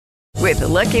With the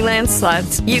Lucky Land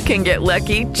Slots, you can get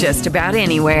lucky just about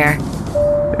anywhere.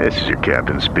 This is your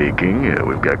captain speaking.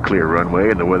 We've got clear runway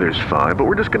and the weather's fine, but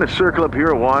we're just going to circle up here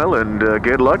a while and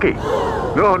get lucky.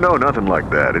 No, nothing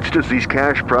like that. It's just these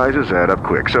cash prizes add up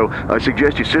quick. So I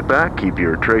suggest you sit back, keep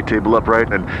your tray table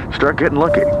upright, and start getting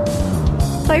lucky.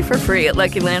 Play for free at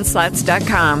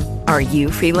LuckyLandSlots.com. Are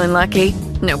you feeling lucky?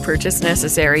 No purchase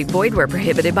necessary. Void where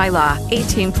prohibited by law.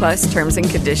 18+ terms and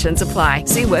conditions apply.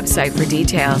 See website for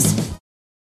details.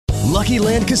 Lucky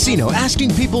Land Casino,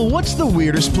 asking people, what's the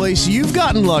weirdest place you've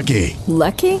gotten lucky?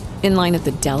 Lucky? In line at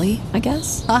the deli, I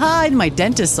guess? Aha, in my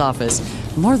dentist's office.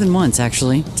 More than once,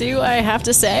 actually. Do I have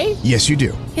to say? Yes, you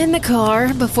do. In the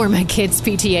car before my kids'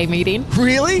 PTA meeting.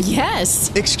 Really? Yes.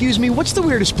 Excuse me, what's the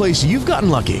weirdest place you've gotten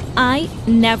lucky? I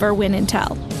never win and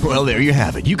tell. Well, there you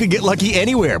have it. You can get lucky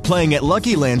anywhere, playing at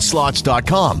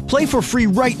LuckyLandSlots.com. Play for free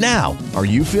right now. Are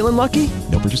you feeling lucky?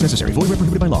 No purchase necessary. Void where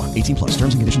prohibited by law. 18+.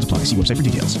 Terms and conditions apply. See website for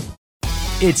details.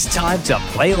 It's time to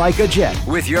play like a Jet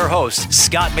with your host,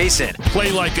 Scott Mason.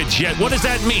 Play like a Jet. What does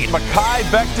that mean? Mekhi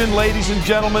Becton, ladies and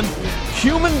gentlemen.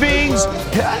 Human beings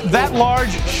that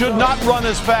large should not run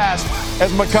as fast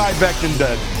as Mekhi Becton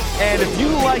did. And if you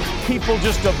like people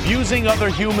just abusing other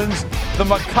humans, the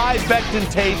Mekhi Becton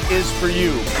tape is for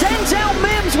you. Denzel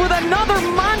Mims with another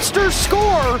monster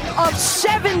score of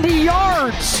 70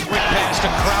 yards. Quick pass to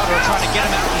Crowder trying to get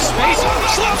him out of space.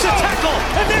 Slips a tackle,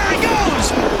 and there he goes.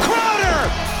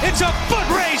 Crowder! It's a foot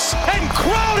race, and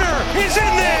Crowder is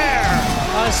in there.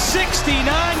 A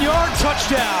 69-yard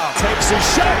touchdown. Takes a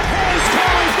shot. Here's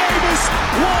Corey Davis,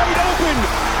 wide open.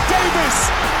 Davis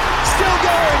still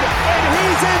going, and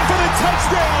he's in for the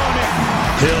touchdown.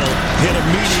 Hill hit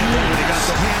immediately when he got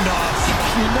the handoff.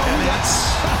 You know and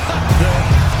that's the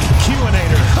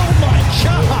Q-inator. Oh my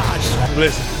gosh.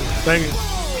 Listen, thank you.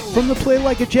 From the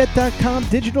PlayLikeAJet.com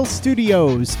digital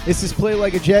studios, this is Play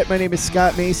Like a Jet. My name is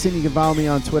Scott Mason. You can follow me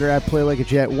on Twitter at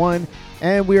PlayLikeAJet1.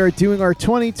 And we are doing our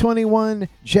 2021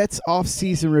 Jets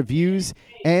offseason reviews.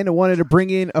 And I wanted to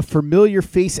bring in a familiar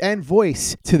face and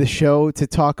voice to the show to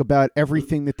talk about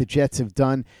everything that the Jets have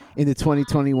done in the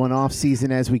 2021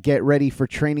 offseason as we get ready for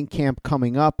training camp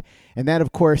coming up. And that,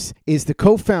 of course, is the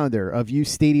co-founder of U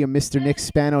Stadium, Mr. Nick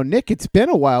Spano. Nick, it's been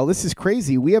a while. This is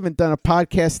crazy. We haven't done a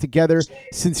podcast together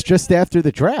since just after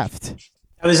the draft.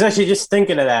 I was actually just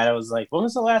thinking of that. I was like, when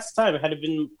was the last time? It had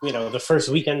been, the first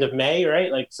weekend of May,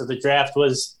 right? Like, so the draft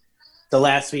was the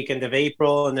last weekend of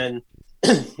April, and then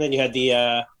then you had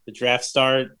the draft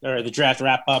start or the draft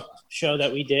wrap up show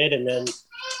that we did, and then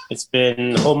it's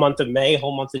been the whole month of May,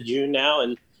 whole month of June now,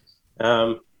 and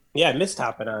I missed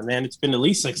hopping on, man. It's been at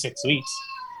least like 6 weeks.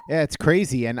 Yeah, it's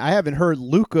crazy, and I haven't heard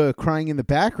Luka crying in the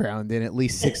background in at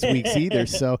least 6 weeks either.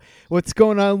 So what's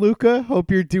going on, Luka?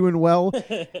 Hope you're doing well.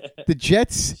 The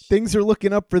Jets, things are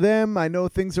looking up for them. I know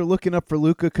things are looking up for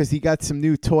Luka because he got some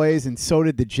new toys, and so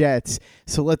did the Jets.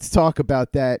 So let's talk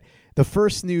about that. The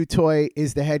first new toy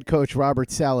is the head coach,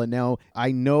 Robert Saleh. Now,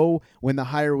 I know when the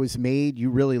hire was made, you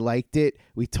really liked it.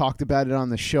 We talked about it on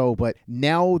the show, but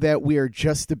now that we are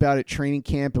just about at training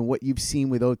camp and what you've seen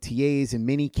with OTAs and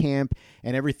mini camp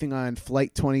and everything on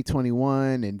Flight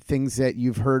 2021 and things that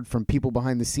you've heard from people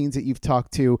behind the scenes that you've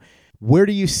talked to, where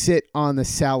do you sit on the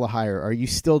Saleh hire? Are you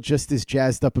still just as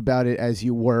jazzed up about it as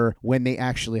you were when they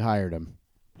actually hired him?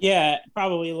 Yeah,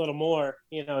 probably a little more.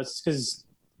 It's because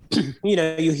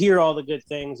you hear all the good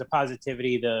things, the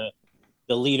positivity, the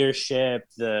leadership,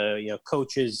 the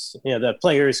coaches, the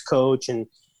players coach, and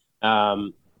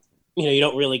you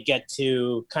don't really get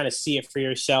to kind of see it for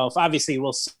yourself. Obviously,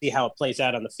 we'll see how it plays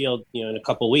out on the field, in a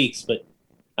couple of weeks, but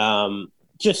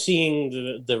just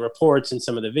seeing the reports and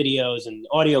some of the videos and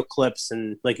audio clips,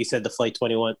 and like you said, the Flight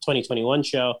 2021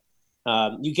 show,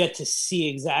 you get to see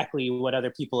exactly what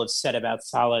other people have said about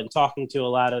Saleh, and talking to a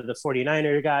lot of the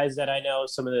 49er guys that I know,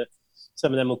 some of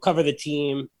them will cover the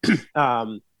team.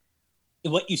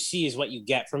 What you see is what you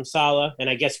get from Saleh, and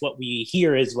I guess what we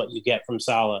hear is what you get from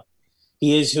Saleh.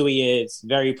 He is who he is,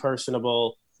 very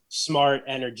personable, smart,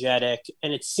 energetic,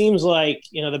 and it seems like,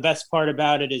 the best part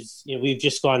about it is, we've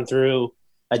just gone through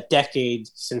a decade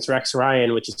since Rex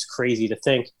Ryan, which is crazy to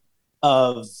think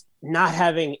of, not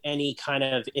having any kind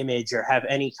of image or have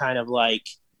any kind of like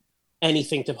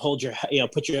anything to hold your,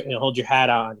 hold your hat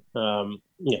on.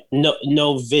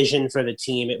 No vision for the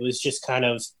team. It was just kind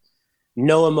of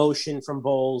no emotion from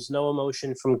Bowles, no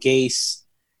emotion from Gase,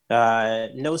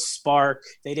 no spark.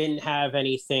 They didn't have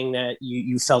anything that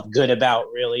you felt good about,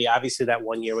 really. Obviously, that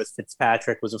 1 year with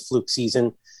Fitzpatrick was a fluke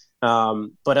season.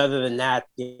 But other than that,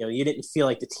 you didn't feel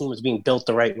like the team was being built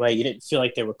the right way. You didn't feel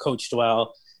like they were coached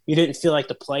well. You didn't feel like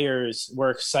the players were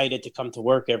excited to come to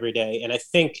work every day. And I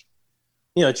think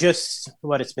just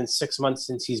it's been 6 months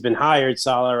since he's been hired,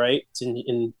 Saleh, right? It's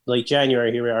in late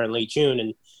January. Here we are in late June.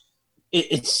 And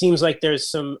it seems like there's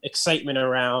some excitement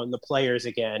around the players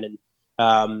again.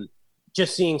 And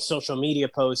just seeing social media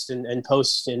posts and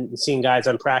posts and seeing guys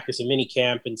on practice and mini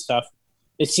camp and stuff,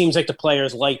 it seems like the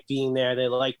players like being there. They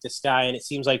like this guy. And it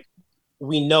seems like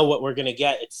we know what we're going to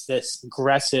get. It's this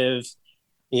aggressive,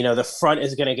 the front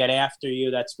is going to get after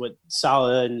you. That's what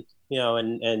Saleh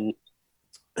and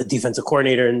the defensive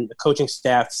coordinator and the coaching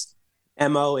staff's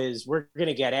MO is. We're going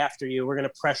to get after you. We're going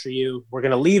to pressure you. We're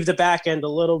going to leave the back end a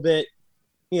little bit,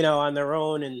 on their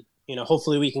own. And,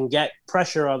 hopefully we can get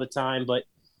pressure all the time, but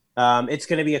it's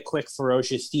going to be a quick,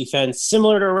 ferocious defense,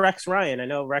 similar to Rex Ryan. I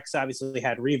know Rex obviously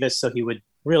had Revis, so he would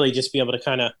really just be able to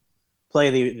kind of play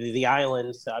the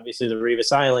island, obviously the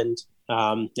Revis Island,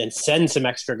 and send some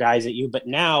extra guys at you. But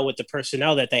now with the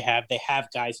personnel that they have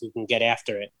guys who can get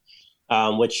after it.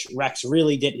 Which Rex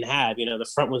really didn't have.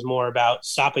 The front was more about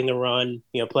stopping the run,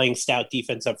 playing stout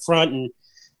defense up front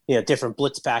and, different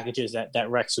blitz packages that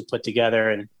Rex would put together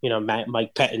and,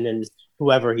 Mike Pettin and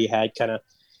whoever he had kind of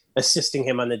assisting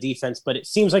him on the defense. But it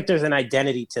seems like there's an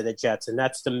identity to the Jets, and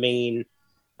that's the main,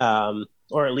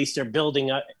 or at least they're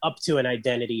building up to an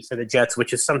identity for the Jets,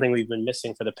 which is something we've been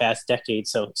missing for the past decade.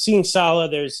 So seeing Saleh,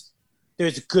 there's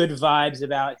good vibes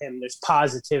about him. There's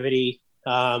positivity.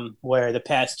 Where the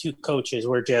past two coaches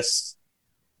were just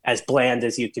as bland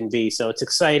as you can be. So it's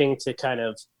exciting to kind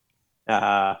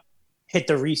of hit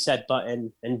the reset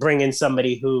button and bring in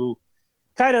somebody who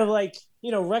kind of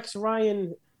Rex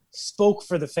Ryan spoke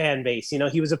for the fan base.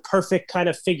 He was a perfect kind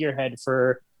of figurehead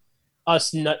for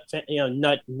us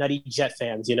nutty Jet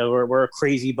fans. We're a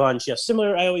crazy bunch.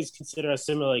 Similar. I always consider us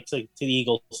similar to the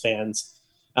Eagles fans.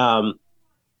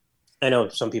 I know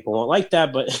some people won't like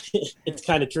that, but it's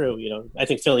kind of true. I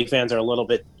think Philly fans are a little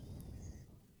bit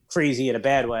crazy in a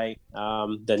bad way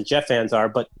than Jet fans are,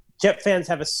 but Jet fans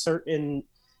have a certain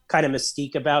kind of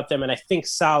mystique about them. And I think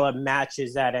Saleh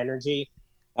matches that energy,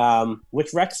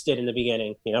 which Rex did in the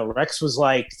beginning. Rex was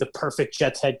like the perfect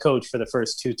Jets head coach for the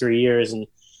first 2-3 years. And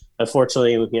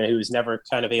unfortunately, he was never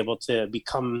kind of able to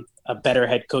become a better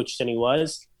head coach than he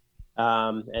was.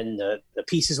 And the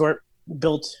pieces weren't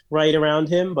built right around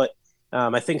him, but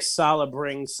I think Saleh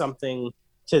brings something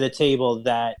to the table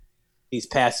that these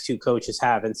past two coaches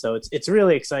haven't. So it's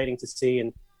really exciting to see.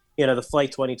 And, the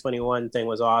Flight 2021 thing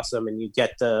was awesome. And you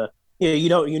get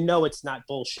it's not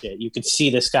bullshit. You could see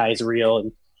this guy is real.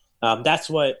 And that's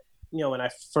what, when I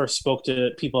first spoke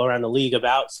to people around the league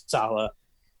about Saleh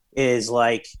is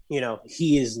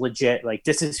he is legit.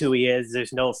 This is who he is.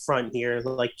 There's no front here.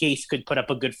 Gase could put up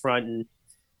a good front and,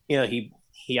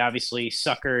 he obviously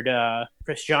suckered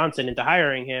Chris Johnson into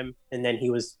hiring him, and then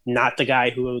he was not the guy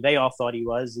who they all thought he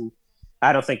was. And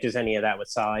I don't think there's any of that with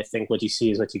Saleh. I think what you see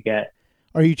is what you get.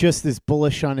 Are you just as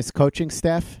bullish on his coaching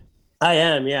staff? I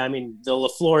am, yeah. I mean, the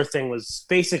LaFleur thing was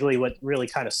basically what really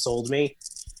kind of sold me,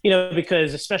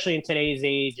 because especially in today's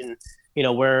age and,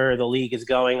 where the league is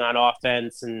going on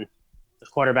offense and the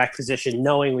quarterback position,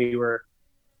 knowing we were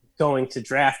going to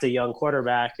draft a young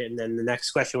quarterback. And then the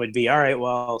next question would be, all right,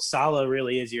 well, Saleh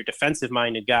really is your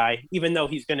defensive-minded guy, even though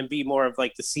he's going to be more of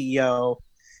the CEO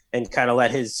and kind of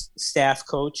let his staff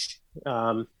coach.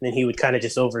 And he would kind of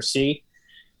just oversee.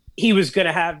 He was going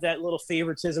to have that little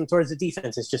favoritism towards the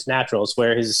defense. It's just natural. It's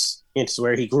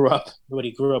where he grew up, what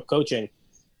he grew up coaching.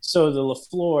 So the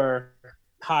LaFleur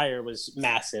hire was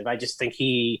massive. I just think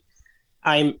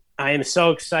I am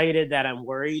so excited that I'm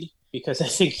worried, because I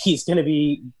think he's going to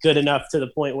be good enough to the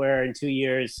point where in 2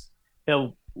 years,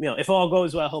 he'll, if all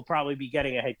goes well, he'll probably be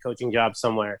getting a head coaching job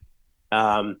somewhere.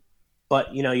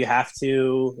 But, you have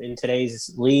to, in today's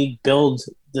league, build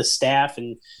the staff.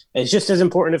 And it's just as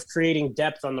important of creating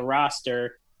depth on the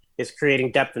roster is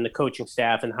creating depth in the coaching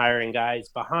staff and hiring guys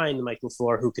behind Mike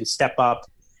LaFleur who can step up,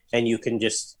 and you can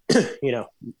just,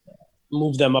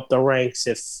 move them up the ranks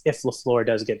if LaFleur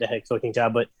does get the head coaching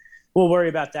job. But we'll worry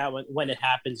about that when it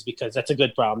happens, because that's a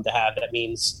good problem to have. That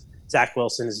means Zach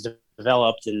Wilson is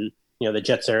developed, and the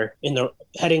Jets are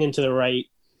heading into the right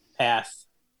path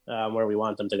where we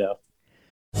want them to go.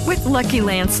 With Lucky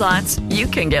Land Slots, you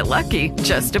can get lucky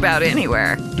just about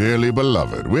anywhere. Dearly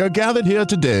beloved, we are gathered here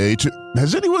today to...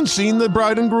 Has anyone seen the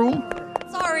bride and groom?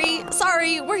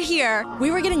 Sorry, we're here.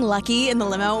 We were getting lucky in the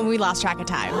limo and we lost track of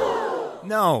time.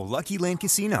 No, Lucky Land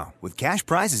Casino, with cash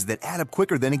prizes that add up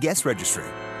quicker than a guest registry.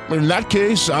 In that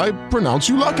case, I pronounce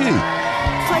you lucky.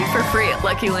 Play for free at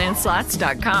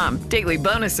LuckyLandSlots.com. Daily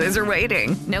bonuses are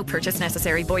waiting. No purchase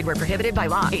necessary. Void where prohibited by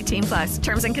law. 18+.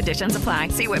 Terms and conditions apply.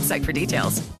 See website for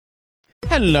details.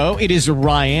 Hello, it is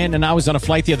Ryan, and I was on a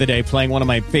flight the other day playing one of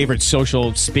my favorite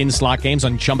social spin slot games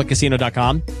on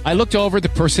ChumbaCasino.com. I looked over at the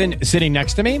person sitting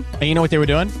next to me, and you know what they were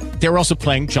doing? They were also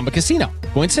playing Chumba Casino.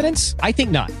 Coincidence? I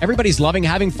think not. Everybody's loving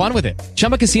having fun with it.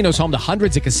 Chumba Casino is home to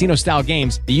hundreds of casino-style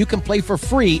games that you can play for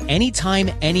free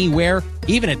anytime, anywhere,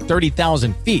 even at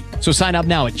 30,000 feet. So sign up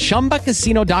now at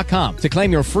ChumbaCasino.com to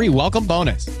claim your free welcome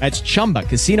bonus. That's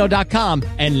ChumbaCasino.com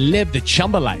and live the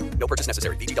Chumba life. No purchase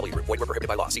necessary. VGW. Void were prohibited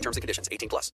by law. See terms and conditions.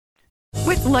 18+.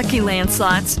 With Lucky Land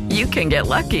Slots, you can get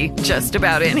lucky just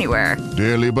about anywhere.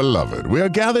 Dearly beloved, we are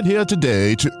gathered here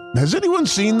today to... Has anyone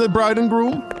seen the bride and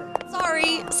groom?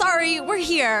 Sorry, we're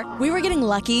here. We were getting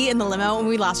lucky in the limo and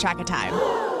we lost track of time.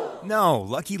 No,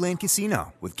 Lucky Land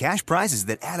Casino, with cash prizes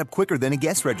that add up quicker than a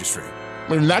guest registry.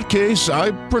 In that case,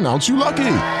 I pronounce you lucky.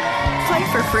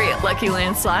 Play for free at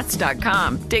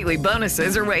LuckyLandSlots.com. Daily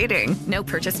bonuses are waiting. No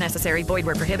purchase necessary. Void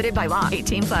where prohibited by law.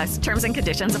 18+. Terms and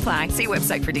conditions apply. See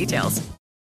website for details.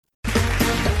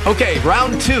 Okay,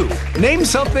 round 2. Name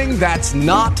something that's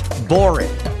not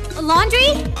boring. A laundry?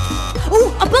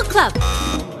 Ooh, a book club.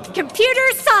 Computer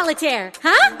solitaire,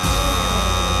 huh?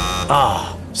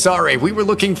 Ah, sorry, we were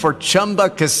looking for Chumba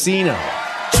Casino.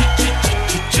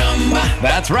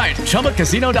 That's right,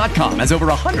 ChumbaCasino.com has over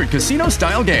 100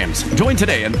 casino-style games. Join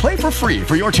today and play for free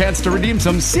for your chance to redeem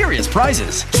some serious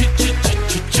prizes.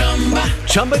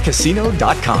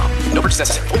 ChumbaCasino.com. No purchase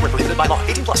necessary. Void where prohibited by law.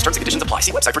 18+. Terms and conditions apply.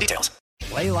 See website for details.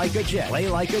 Play like a Jet. Play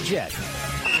like a Jet.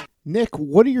 Nick,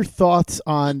 what are your thoughts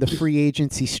on the free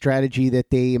agency strategy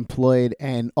that they employed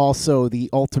and also the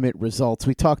ultimate results?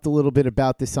 We talked a little bit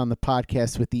about this on the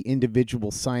podcast with the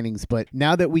individual signings, but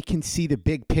now that we can see the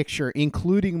big picture,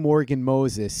 including Morgan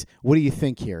Moses, what do you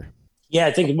think here? Yeah,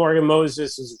 I think Morgan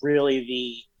Moses is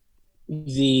really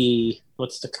the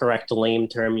what's the correct lame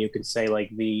term you could say,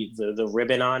 like the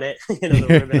ribbon on it, the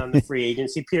ribbon on the free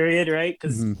agency period, right?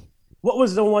 Because what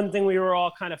was the one thing we were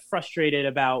all kind of frustrated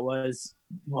about was,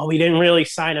 well, we didn't really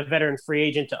sign a veteran free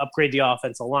agent to upgrade the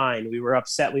offensive line. We were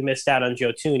upset we missed out on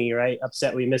Joe Thuney, right?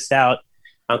 Upset we missed out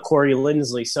on Corey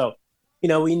Linsley. So,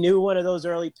 we knew one of those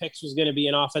early picks was going to be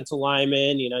an offensive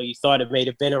lineman. You thought it may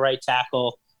have been a right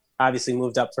tackle. Obviously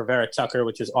moved up for Vera Tucker,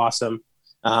 which was awesome.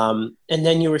 And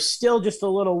then you were still just a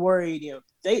little worried.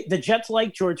 The Jets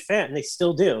like George Fant, they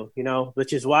still do,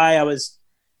 which is why I was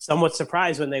somewhat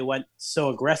surprised when they went so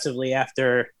aggressively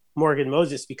after Morgan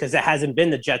Moses, because that hasn't been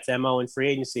the Jets' MO in free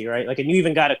agency, right? And you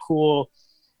even got a cool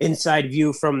inside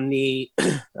view from the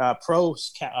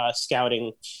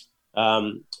scouting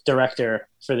director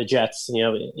for the Jets,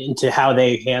 into how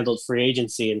they handled free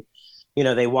agency. And,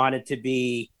 they wanted to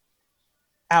be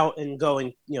out and go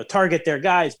and, target their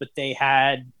guys, but they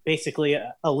had basically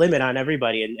a limit on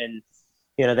everybody. And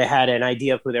they had an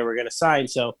idea of who they were going to sign.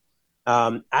 So,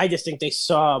 I just think they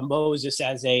saw Moses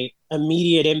as a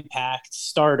immediate impact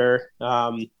starter,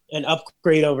 an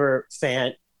upgrade over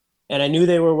Fant. And I knew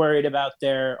they were worried about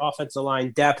their offensive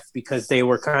line depth because they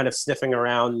were kind of sniffing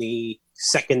around the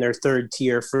second or third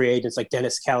tier free agents like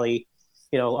Dennis Kelly,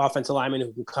 offensive linemen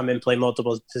who can come in, play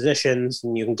multiple positions,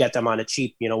 and you can get them on a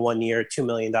cheap, 1 year, $2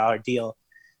 million deal,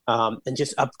 and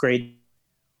just upgrade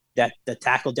the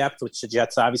tackle depth, which the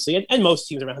Jets obviously, and most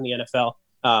teams around the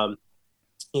NFL,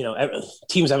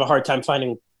 teams have a hard time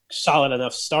finding solid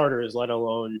enough starters, let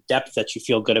alone depth that you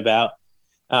feel good about.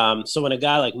 So when a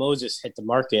guy like Moses hit the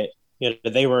market,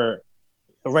 they were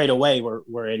right away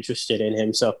were interested in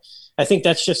him. So I think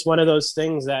that's just one of those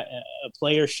things that a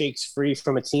player shakes free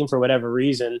from a team for whatever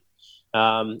reason,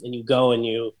 and you go and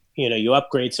you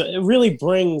upgrade. So it really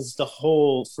brings the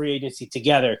whole free agency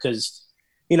together because,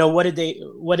 what did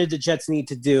the Jets need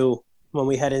to do when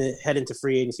we head into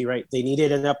free agency, right? They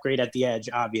needed an upgrade at the edge,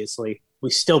 obviously. We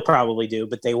still probably do,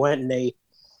 but they went and they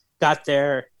got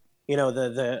their,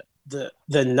 the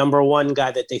number one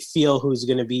guy that they feel who's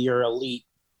going to be your elite,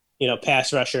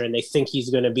 pass rusher, and they think he's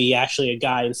going to be actually a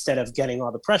guy instead of getting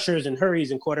all the pressures and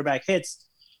hurries and quarterback hits.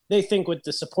 They think with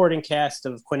the supporting cast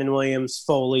of Quinnen Williams,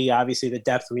 Foley, obviously the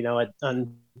depth we know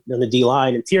on the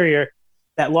D-line interior,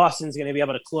 that Lawson's going to be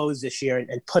able to close this year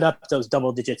and put up those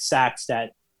double-digit sacks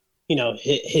that,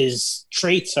 his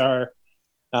traits are,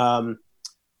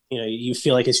 you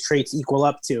feel like his traits equal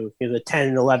up to the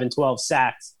 10, 11, 12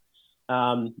 sacks.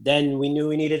 Then we knew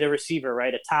we needed a receiver,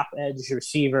 right? A top edge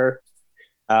receiver.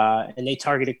 And they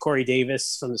targeted Corey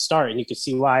Davis from the start. And you could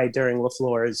see why during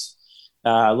LaFleur's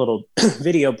little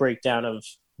video breakdown of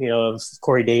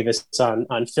Corey Davis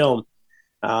on film.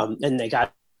 And they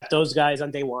got those guys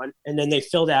on day one. And then they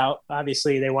filled out,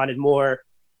 obviously they wanted more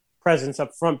presence up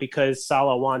front because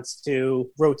Saleh wants to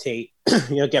rotate,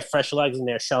 get fresh legs in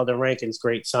there. Sheldon Rankin's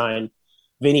great sign.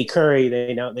 Vinny Curry,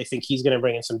 they think he's going to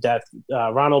bring in some depth.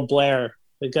 Ronald Blair,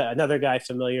 another guy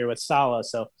familiar with Saleh.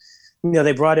 So,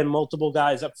 they brought in multiple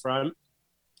guys up front.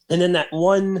 And then that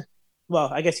one, well,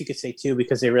 I guess you could say two,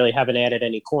 because they really haven't added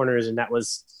any corners. And that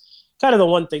was kind of the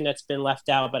one thing that's been left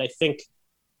out. But I think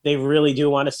they really do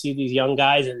want to see these young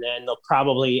guys. And then they'll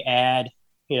probably add,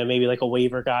 maybe like a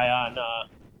waiver guy on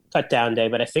cut down day.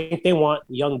 But I think they want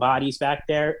young bodies back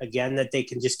there, again, that they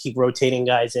can just keep rotating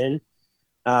guys in.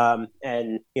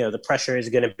 And the pressure is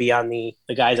going to be on the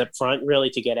guys up front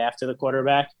really to get after the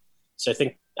quarterback. So I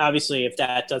think obviously if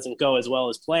that doesn't go as well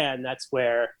as planned, that's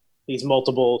where these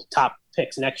multiple top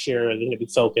picks next year are going to be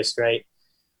focused, right?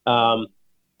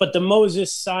 But the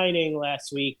Moses signing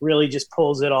last week really just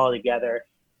pulls it all together.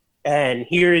 And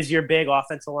here is your big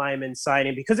offensive lineman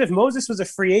signing, because if Moses was a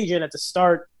free agent at the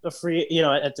start of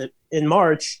in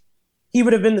March, he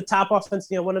would have been the top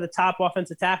one of the top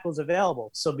offensive tackles available.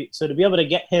 So to be able to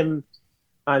get him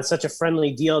on such a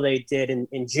friendly deal they did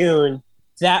in June,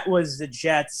 that was the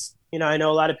Jets. I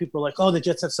know a lot of people are like, oh, the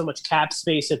Jets have so much cap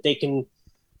space that they can,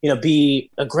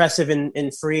 be aggressive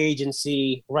in free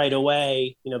agency right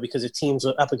away, because the teams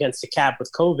were up against the cap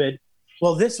with COVID.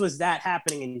 Well, this was that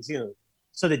happening in June.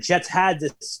 So the Jets had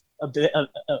this a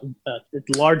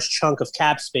large chunk of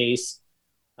cap space.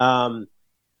 And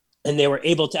they were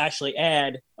able to actually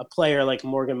add a player like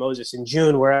Morgan Moses in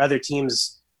June, where other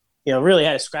teams, really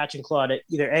had a scratching claw to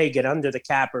either A, get under the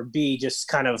cap, or B, just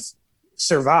kind of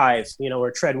survive, or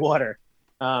tread water.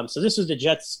 So this was the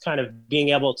Jets kind of being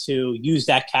able to use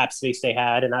that cap space they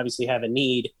had and obviously have a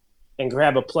need and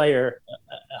grab a player,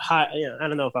 a high, I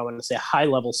don't know if I want to say a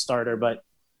high-level starter, but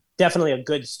definitely a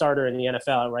good starter in the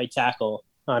NFL at right tackle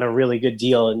on a really good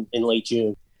deal in late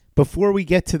June. Before we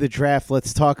get to the draft,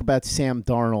 let's talk about Sam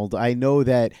Darnold. I know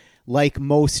that, like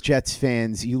most Jets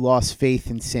fans, you lost faith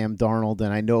in Sam Darnold,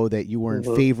 and I know that you were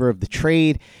in favor of the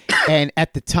trade. And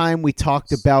at the time we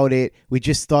talked about it, we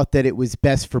just thought that it was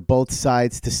best for both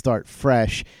sides to start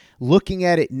fresh. Looking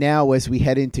at it now as we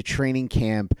head into training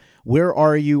camp, where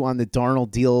are you on the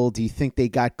Darnold deal? Do you think they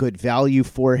got good value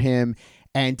for him?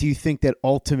 And do you think that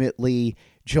ultimately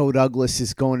Joe Douglas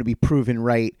is going to be proven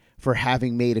right for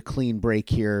having made a clean break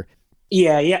here?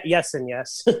 Yes and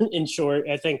yes. In short,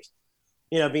 I think,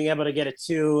 being able to get a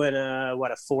 2 and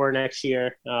a 4 next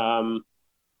year,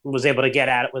 was able to get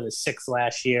at it with a 6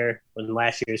 last year when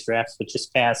last year's draft, which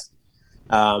just passed.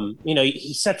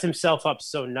 He sets himself up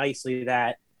so nicely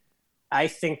that I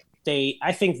think they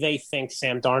think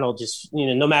Sam Darnold just,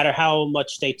 no matter how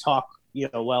much they talk,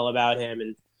 well about him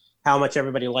and how much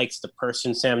everybody likes the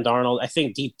person Sam Darnold, I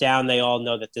think deep down they all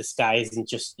know that this guy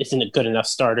isn't a good enough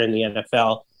starter in the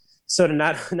NFL. So to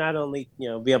not only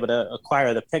be able to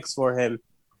acquire the picks for him,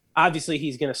 obviously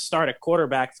he's going to start a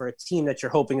quarterback for a team that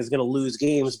you're hoping is going to lose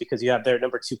games because you have their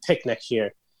number 2 pick next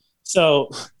year.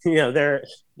 So they're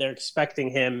expecting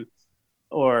him,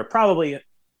 or probably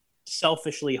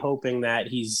selfishly hoping that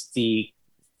he's the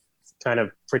kind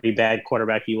of pretty bad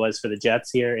quarterback he was for the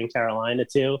Jets here in Carolina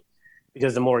too.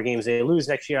 Because the more games they lose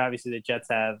next year, obviously the Jets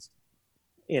have,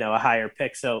 a higher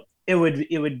pick. So it would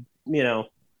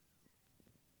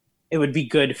be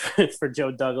good for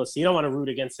Joe Douglas. You don't want to root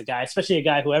against a guy, especially a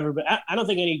guy but I don't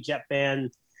think any Jet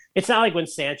fan, it's not like when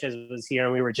Sanchez was here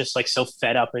and we were just like so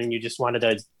fed up and you just wanted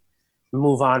to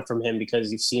move on from him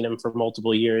because you've seen him for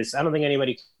multiple years. I don't think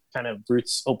anybody kind of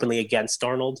roots openly against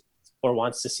Darnold or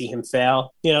wants to see him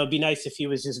fail. It'd be nice if he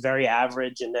was just very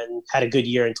average and then had a good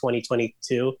year in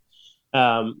 2022.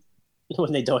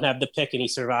 When they don't have the pick and he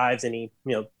survives and he,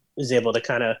 is able to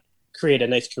kind of create a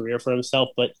nice career for himself.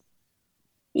 But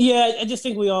yeah, I just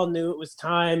think we all knew it was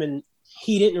time, and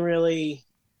he didn't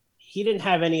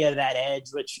have any of that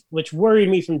edge, which worried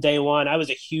me from day one. I was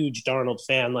a huge Darnold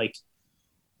fan. Like,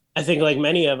 I think like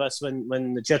many of us,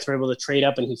 when the Jets were able to trade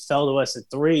up and he fell to us at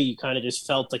 3, you kind of just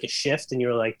felt like a shift and you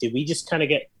were like, did we just kind of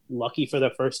get lucky for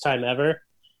the first time ever?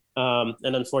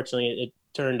 And unfortunately it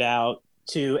turned out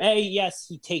to yes,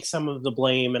 he takes some of the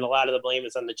blame, and a lot of the blame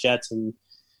is on the Jets and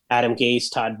Adam Gase,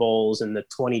 Todd Bowles, and the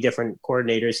 20 different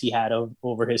coordinators he had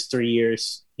over his 3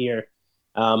 years here.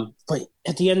 But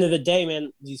at the end of the day,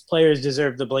 man, these players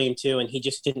deserve the blame too, and he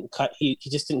just didn't cut. He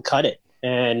just didn't cut it,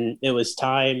 and it was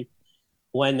time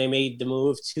when they made the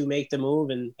move to make the move.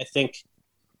 And I think,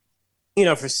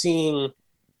 for seeing,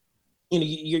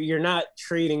 you're not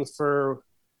trading for,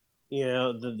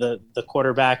 the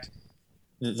quarterback,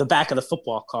 the back of the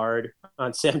football card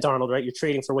on Sam Darnold, right? You're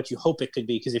trading for what you hope it could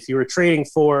be. Because if you were trading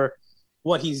for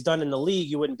what he's done in the league,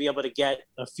 you wouldn't be able to get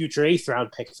a future 8th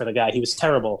round pick for the guy. He was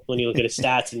terrible when you look at his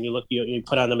stats and you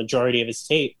put on the majority of his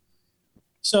tape.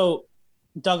 So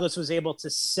Douglas was able to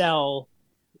sell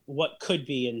what could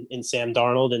be in Sam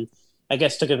Darnold, and I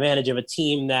guess took advantage of a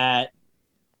team that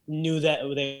knew that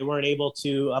they weren't able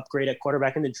to upgrade at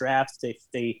quarterback in the draft.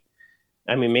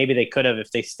 Maybe they could have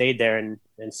if they stayed there and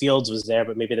Fields was there,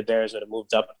 but maybe the Bears would have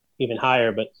moved up even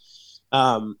higher. But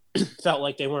felt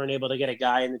like they weren't able to get a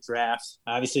guy in the draft.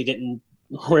 Obviously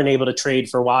weren't able to trade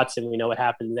for Watson. We know what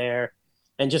happened there.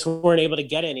 And just weren't able to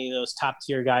get any of those top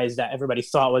tier guys that everybody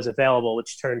thought was available,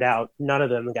 which turned out none of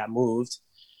them got moved.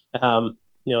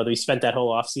 We spent that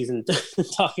whole offseason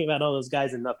talking about all those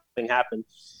guys and nothing happened.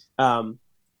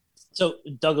 So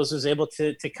Douglas was able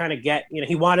to kind of get,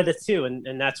 he wanted a 2,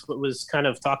 and that's what was kind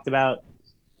of talked about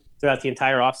throughout the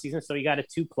entire offseason. So he got a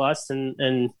 2+,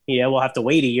 and we'll have to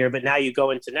wait a year. But now you go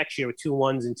into next year with 2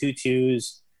 1s and 2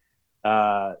 2s,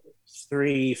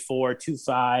 3, 4, 2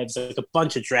 5s, like a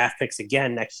bunch of draft picks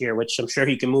again next year, which I'm sure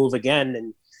he can move again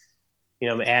and,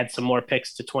 add some more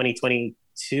picks to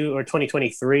 2022 or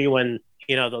 2023 when,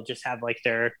 they'll just have like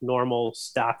their normal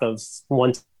stock of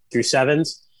 1 through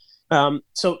 7s.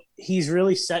 So he's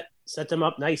really set them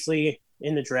up nicely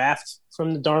in the draft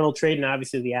from the Darnold trade and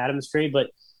obviously the Adams trade.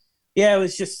 But yeah,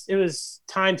 it was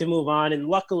time to move on. And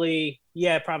luckily,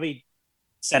 it probably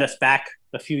set us back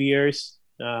a few years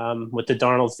with the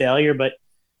Darnold failure. But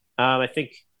I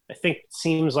think it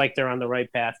seems like they're on the right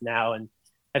path now. And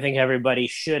I think everybody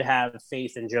should have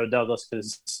faith in Joe Douglas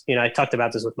because, I talked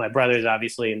about this with my brothers,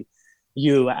 obviously. And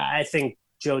I think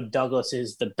Joe Douglas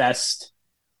is the best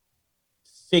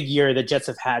figure the Jets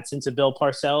have had since a Bill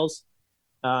Parcells.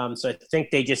 So I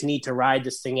think they just need to ride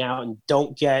this thing out and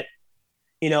don't get,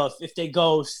 if they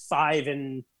go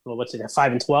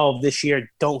 5-12 this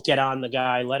year, don't get on the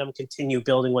guy. Let them continue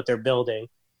building what they're building.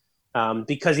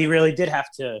 Because he really did have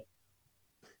to.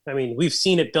 We've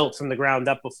seen it built from the ground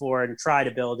up before and try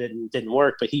to build it and it didn't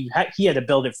work, but he had to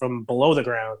build it from below the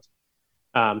ground.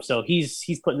 So he's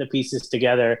putting the pieces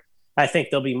together. I think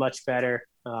they'll be much better.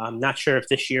 I'm not sure if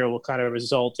this year will kind of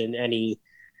result in any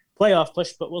playoff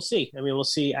push, but we'll see. We'll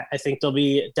see. I think they'll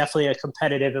be definitely a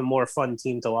competitive and more fun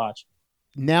team to watch.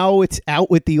 Now it's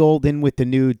out with the old, in with the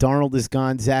new. Darnold is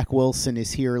gone. Zach Wilson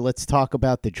is here. Let's talk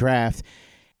about the draft.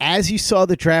 As you saw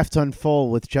the draft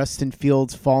unfold with Justin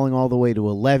Fields falling all the way to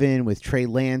 11, with Trey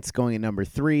Lance going at number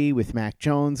 3, with Mac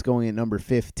Jones going at number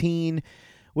 15,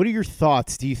 what are your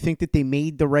thoughts? Do you think that they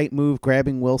made the right move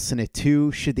grabbing Wilson at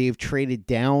 2? Should they have traded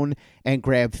down and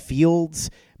grabbed Fields?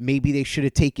 Maybe they should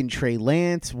have taken Trey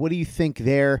Lance. What do you think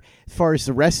there? As far as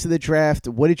the rest of the draft,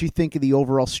 what did you think of the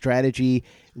overall strategy,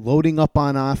 loading up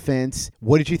on offense?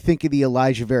 What did you think of the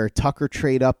Elijah Vera Tucker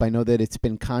trade up? I know that it's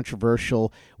been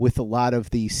controversial with a lot of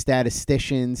the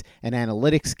statisticians and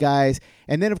analytics guys.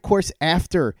 And then, of course,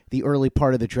 after the early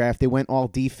part of the draft, they went all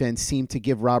defense, seemed to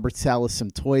give Robert Saleh some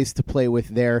toys to play with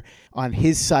there on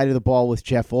his side of the ball with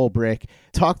Jeff Ulbrich.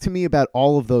 Talk to me about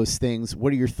all of those things.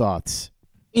 What are your thoughts?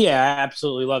 Yeah, I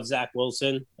absolutely love Zach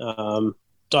Wilson. Thought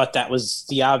that was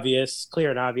the clear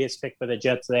and obvious pick for the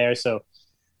Jets there. So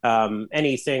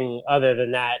anything other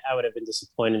than that, I would have been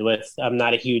disappointed with. I'm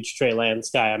not a huge Trey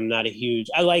Lance guy.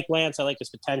 I like Lance. I like his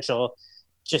potential.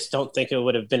 Just don't think it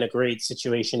would have been a great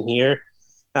situation here.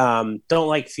 Don't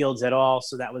like Fields at all.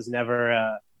 So that was never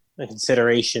a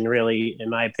consideration, really, in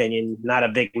my opinion. Not a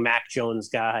big Mac Jones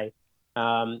guy.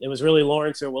 It was really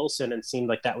Lawrence or Wilson, and seemed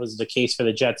like that was the case for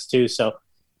the Jets too. So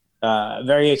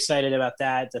very excited about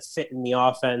that. The fit in the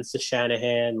offense, the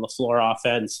Shanahan, LaFleur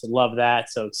offense. Love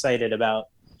that. So excited about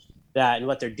that and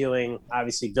what they're doing.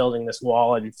 Obviously building this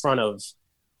wall in front of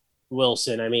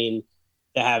Wilson. They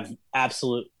have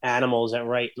absolute animals at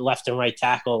left and right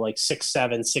tackle, like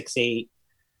 6'7", 6'8",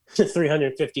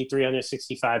 350,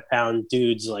 365 pound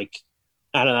dudes. Like,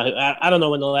 I don't know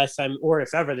when the last time or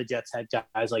if ever the Jets had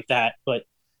guys like that, but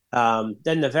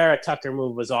then the Vera Tucker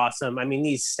move was awesome.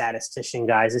 These statistician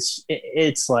guys,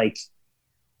 it's like,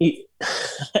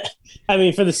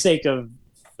 for the sake of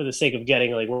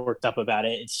getting like worked up about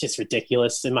it, it's just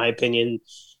ridiculous in my opinion.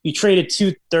 You traded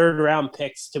 2 third-round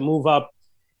picks to move up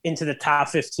into the top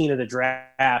 15 of the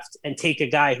draft and take a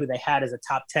guy who they had as a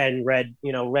top 10 red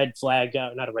flag,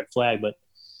 not a red flag, but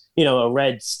a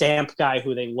red stamp guy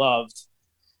who they loved.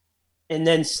 And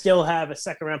then still have a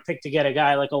second-round pick to get a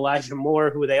guy like Elijah Moore,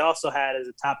 who they also had as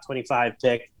a top 25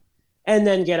 pick, and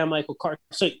then get a Michael Carter.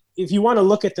 So if you want to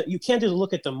look at you can't just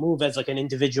look at the move as like an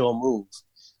individual move,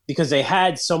 because they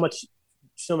had so much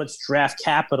draft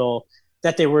capital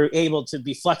that they were able to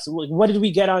be flexible. What did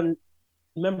we get on?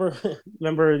 Remember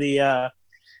the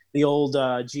old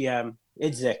GM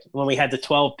Idzik when we had the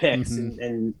 12 picks,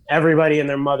 and everybody and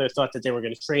their mother thought that they were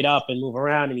going to trade up and move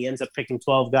around, and he ends up picking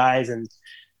 12 guys and.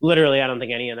 Literally, I don't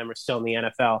think any of them are still in the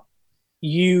NFL.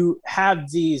 you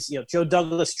have these, Joe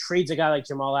Douglas trades a guy like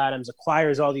Jamal Adams,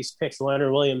 acquires all these picks,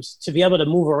 Leonard Williams, to be able to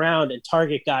move around and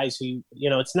target guys who,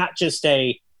 it's not just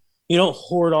you don't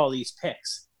hoard all these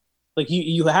picks. Like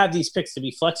you have these picks to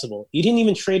be flexible. You didn't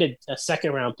even trade a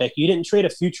second round pick. You didn't trade a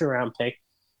future round pick.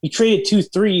 You traded 2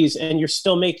 threes and you're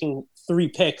still making 3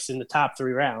 picks in the top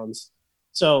 3 rounds.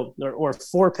 So, or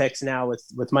 4 picks now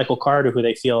with Michael Carter, who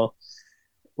they feel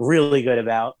really good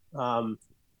about.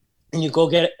 And you go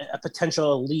get a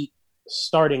potential elite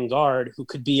starting guard who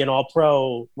could be an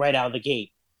all-pro right out of the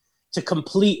gate to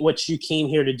complete what you came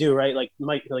here to do, right?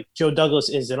 Like Joe Douglas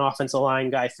is an offensive line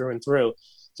guy through and through.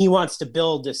 He wants to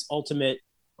build this ultimate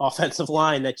offensive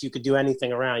line that you could do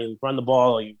anything around. You run the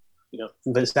ball,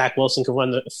 Zach Wilson could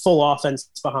run the full offense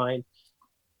behind.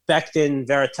 Becton,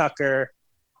 Vera Tucker,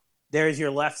 there's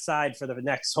your left side for the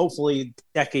next, hopefully,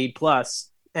 decade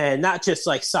plus. And not just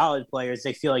like solid players.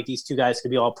 They feel like these 2 guys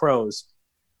could be all pros.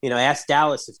 Ask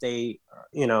Dallas if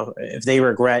they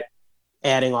regret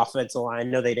adding offensive line. I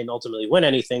know they didn't ultimately win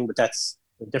anything, but that's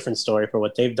a different story for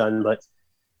what they've done. But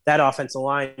that offensive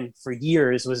line for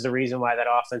years was the reason why that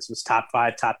offense was top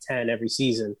 5, top 10 every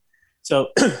season. So,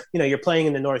 you're playing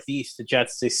in the Northeast, the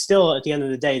Jets, they still, at the end of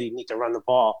the day, they need to run the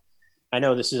ball. I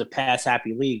know this is a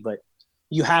pass-happy league, but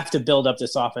you have to build up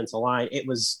this offensive line. It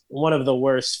was one of the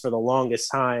worst for the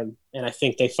longest time, and I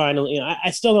think they finally,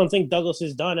 I still don't think Douglas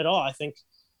is done at all. I think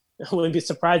I wouldn't be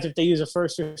surprised if they use a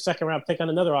first or second round pick on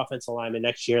another offensive lineman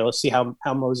next year. Let's see how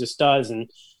Moses does and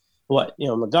what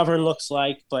McGovern looks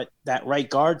like, but that right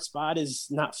guard spot is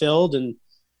not filled, and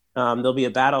there'll be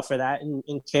a battle for that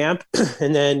in camp.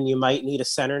 And then you might need a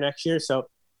center next year, so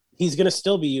he's going to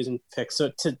still be using picks.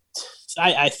 So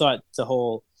I thought the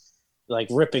whole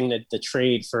ripping the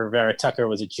trade for Vera Tucker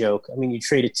was a joke. I mean, you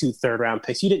traded 2 third-round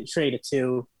picks. You didn't trade a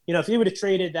 2. If you would have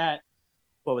traded that,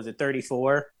 what was it,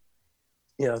 34?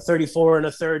 34 and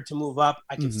a third to move up.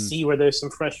 I can see where there's some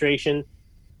frustration.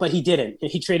 But he didn't.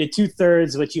 He traded 2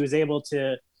 thirds, which he was able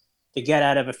to get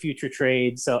out of a future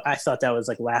trade. So I thought that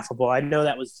was laughable. I know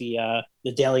that was the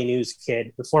Daily News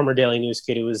kid, the former Daily News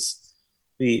kid, who was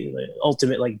the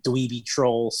ultimate dweeby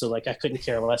troll. So I couldn't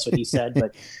care less what he said.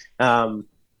 But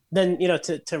then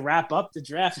to wrap up the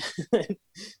draft,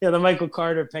 the Michael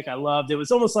Carter pick I loved. It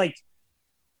was almost like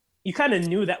you kind of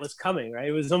knew that was coming, right?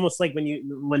 It was almost like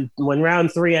when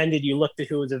round 3 ended, you looked at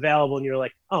who was available and you were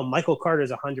like, oh, Michael Carter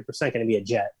is 100% going to be a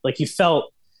Jet. You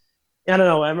felt, I don't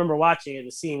know. I remember watching it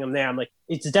and seeing him there. I'm like,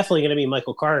 it's definitely going to be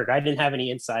Michael Carter. I didn't have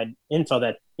any inside info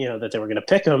that, that they were going to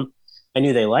pick him. I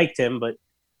knew they liked him, but,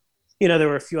 there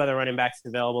were a few other running backs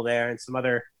available there and some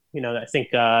other, I think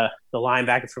the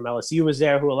linebacker from LSU was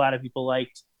there who a lot of people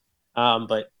liked.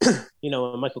 But,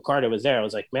 when Michael Carter was there, I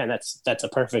was like, man, that's a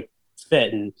perfect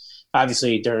fit. And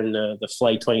obviously during the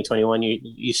flight 2021,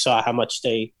 you saw how much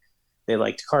they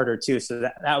liked Carter too. So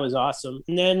that was awesome.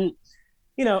 And then,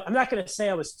 I'm not going to say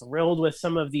I was thrilled with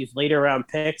some of these later round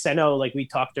picks. I know we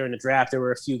talked during the draft, there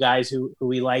were a few guys who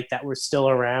we liked that were still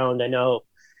around. I know,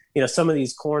 some of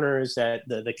these corners that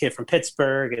the kid from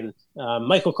Pittsburgh and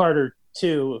Michael Carter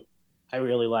too, I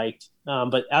really liked.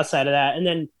 But outside of that, and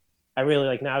then I really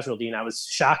like Nasruddin. I was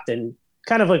shocked and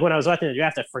kind of when I was watching the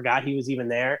draft, I forgot he was even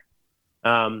there.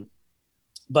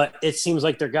 But it seems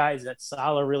like they're guys that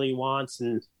Saleh really wants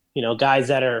and, guys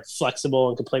that are flexible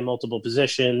and can play multiple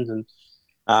positions. And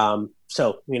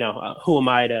so, who am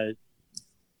I to,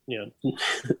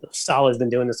 Saleh's been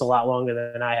doing this a lot longer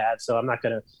than I have, so I'm not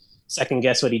going to second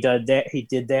guess what he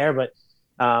did there. But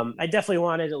I definitely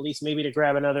wanted at least maybe to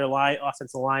grab another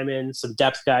offensive lineman, some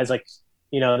depth guys.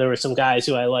 There were some guys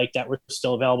who I liked that were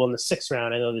still available in the 6th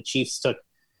round. I know the Chiefs took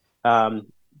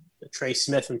Trey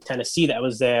Smith from Tennessee that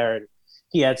was there, and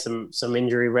he had some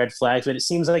injury red flags, but it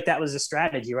seems like that was a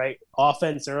strategy, right?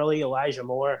 Offense early, Elijah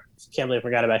Moore. Can't believe I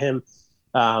forgot about him.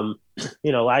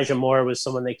 Elijah Moore was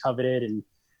someone they coveted, and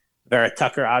Vera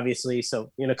Tucker, obviously.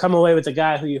 So, come away with a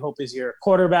guy who you hope is your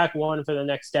quarterback one for the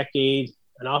next decade,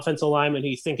 an offensive lineman who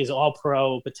you think is all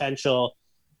pro potential,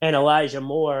 and Elijah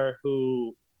Moore,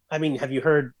 who, I mean, have you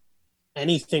heard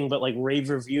anything but rave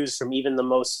reviews from even the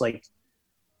most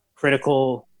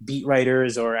critical beat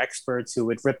writers or experts who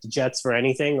would rip the Jets for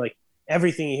anything?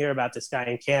 Everything you hear about this guy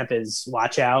in camp is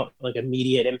watch out,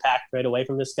 immediate impact right away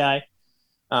from this guy.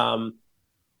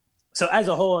 So as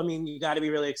a whole, I mean, you got to be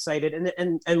really excited.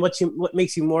 And what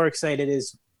makes you more excited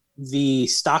is the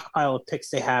stockpile of picks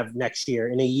they have next year,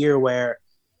 in a year where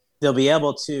they'll be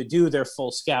able to do their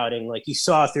full scouting. Like you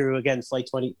saw through, again, Flight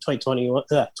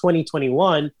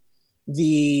 2021,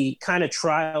 the kind of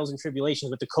trials and tribulations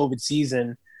with the COVID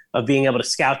season of being able to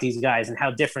scout these guys and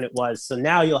how different it was. So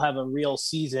now you'll have a real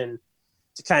season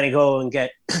to kind of go and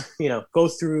get, go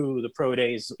through the pro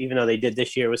days, even though they did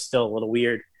this year, was still a little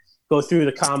weird. Go through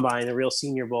the combine, the real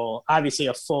Senior Bowl, obviously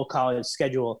a full college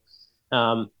schedule.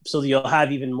 So you'll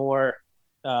have even more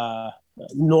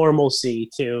normalcy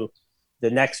to the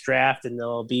next draft, and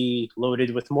they'll be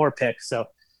loaded with more picks. So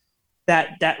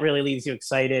that really leaves you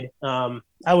excited. Not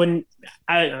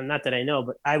that I know,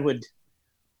 but I would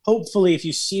hopefully, if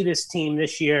you see this team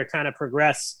this year kind of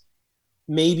progress,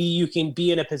 maybe you can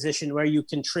be in a position where you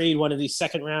can trade one of these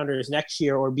second rounders next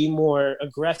year, or be more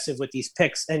aggressive with these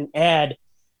picks and add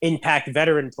impact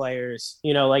veteran players.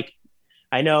 Like,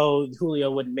 I know Julio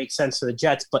wouldn't make sense for the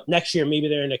Jets, but next year maybe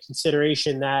they're in a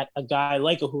consideration that a guy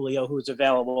like a Julio who's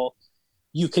available,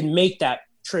 you can make that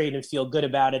trade and feel good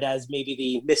about it as maybe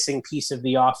the missing piece of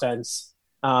the offense.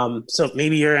 So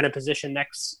maybe you're in a position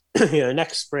next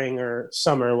spring or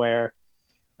summer where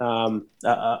a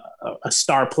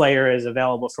star player is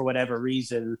available for whatever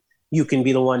reason. You can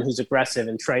be the one who's aggressive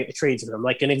and trades with him,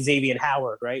 like an Xavier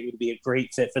Howard, right? Would be a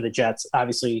great fit for the Jets.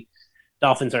 Obviously,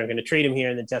 Dolphins aren't going to trade him here,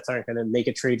 and the Jets aren't going to make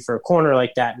a trade for a corner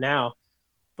like that now.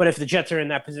 But if the Jets are in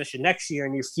that position next year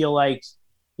and you feel like,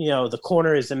 the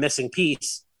corner is the missing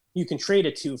piece, you can trade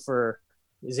a 2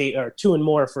 and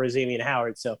more for Xavier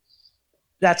Howard. So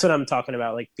that's what I'm talking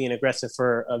about, like being aggressive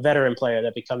for a veteran player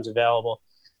that becomes available.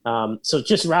 So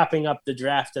just wrapping up the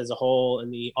draft as a whole in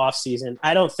the offseason,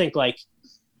 I don't think like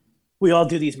we all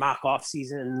do these mock off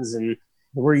seasons and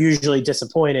we're usually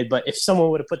disappointed. But if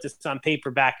someone would have put this on paper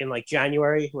back in like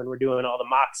January when we're doing all the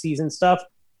mock season stuff,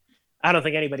 I don't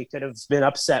think anybody could have been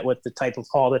upset with the type of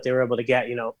haul that they were able to get,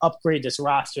 upgrade this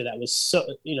roster that was so,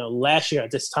 last year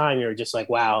at this time, you were just like,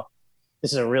 wow,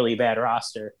 this is a really bad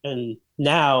roster. And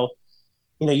now,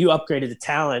 you upgraded the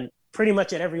talent pretty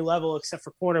much at every level except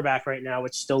for cornerback right now,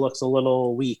 which still looks a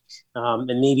little weak.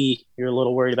 And maybe you're a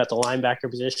little worried about the linebacker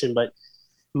position, but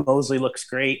Mosley looks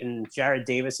great. And Jared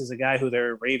Davis is a guy who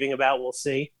they're raving about. We'll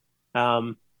see.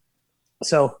 I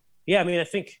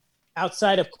think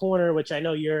outside of corner, which I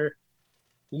know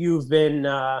you've been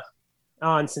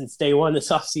on since day one this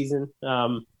offseason,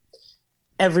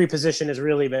 every position has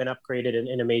really been upgraded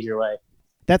in a major way.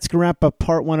 That's going to wrap up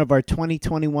part 1 of our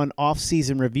 2021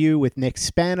 off-season review with Nick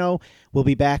Spano. We'll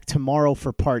be back tomorrow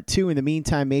for part 2. In the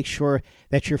meantime, make sure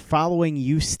that you're following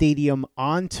U Stadium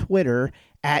on Twitter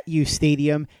at U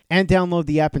Stadium, and download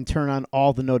the app and turn on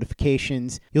all the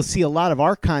notifications. You'll see a lot of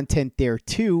our content there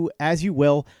too, as you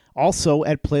will also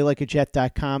at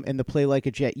PlayLikeAJet.com and the Play Like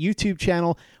a Jet YouTube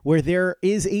channel, where there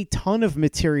is a ton of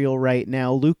material right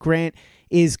now. Luke Grant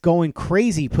is going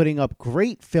crazy, putting up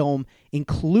great film,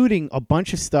 including a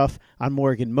bunch of stuff on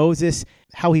Morgan Moses,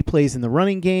 how he plays in the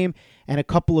running game, and a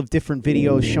couple of different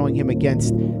videos showing him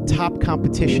against top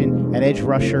competition at edge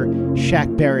rusher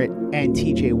Shaq Barrett and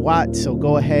TJ Watt. So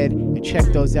go ahead and check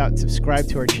those out and subscribe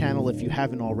to our channel if you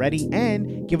haven't already,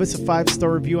 and give us a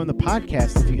 5-star review on the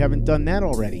podcast if you haven't done that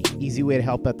already. Easy way to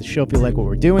help out the show if you like what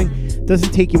we're doing.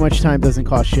 Doesn't take you much time, doesn't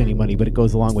cost you any money, but it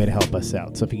goes a long way to help us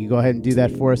out. So if you could go ahead and do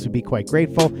that for us, we'd be quite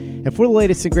grateful. And for the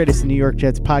latest and greatest in New York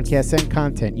Jets podcasts and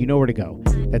content, you know where to go.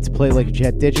 That's Play Like a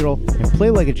Jet Digital and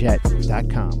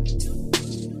PlayLikeAJet.com.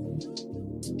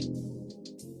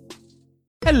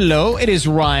 Hello, it is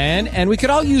Ryan, and we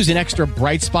could all use an extra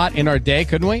bright spot in our day,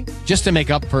 couldn't we? Just to make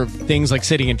up for things like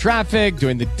sitting in traffic,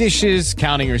 doing the dishes,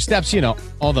 counting your steps,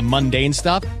 all the mundane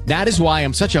stuff. That is why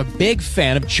I'm such a big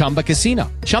fan of Chumba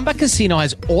Casino. Chumba Casino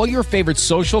has all your favorite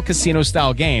social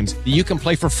casino-style games that you can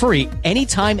play for free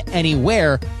anytime,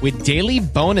 anywhere with daily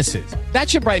bonuses. That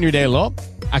should brighten your day a little.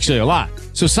 Actually, a lot.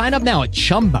 So sign up now at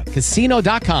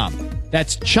ChumbaCasino.com.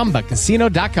 That's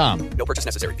ChumbaCasino.com. No purchase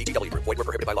necessary. VGW Group. Void where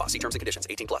prohibited by law. See terms and conditions.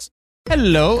 18+.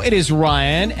 Hello, it is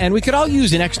Ryan, and we could all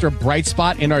use an extra bright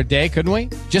spot in our day, couldn't we?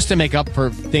 Just to make up for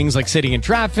things like sitting in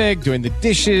traffic, doing the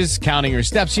dishes, counting your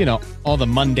steps, all the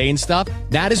mundane stuff.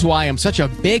 That is why I'm such a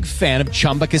big fan of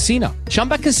Chumba Casino.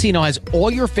 Chumba Casino has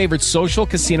all your favorite social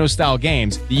casino-style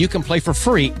games that you can play for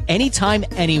free anytime,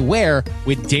 anywhere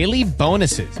with daily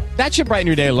bonuses. That should brighten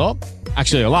your day a little.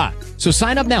 Actually, a lot. So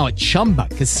sign up now at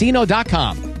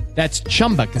ChumbaCasino.com. That's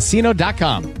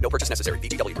ChumbaCasino.com. No purchase necessary.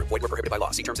 VGW Group. Void where prohibited by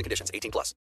law. See terms and conditions.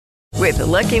 18+. With the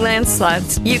Lucky Land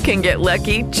Slots, you can get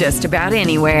lucky just about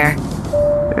anywhere.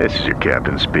 This is your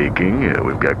captain speaking.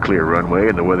 We've got clear runway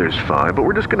and the weather's fine, but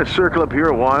we're just going to circle up here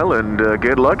a while and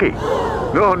get lucky.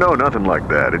 No, nothing like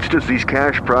that. It's just these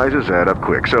cash prizes add up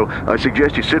quick. So I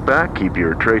suggest you sit back, keep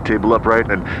your tray table upright,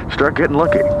 and start getting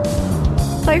lucky.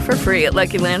 Play for free at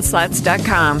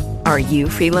LuckyLandSlots.com. Are you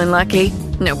feeling lucky?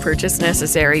 No purchase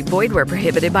necessary. Void where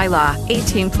prohibited by law.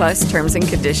 18+ terms and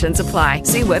conditions apply.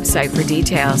 See website for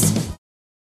details.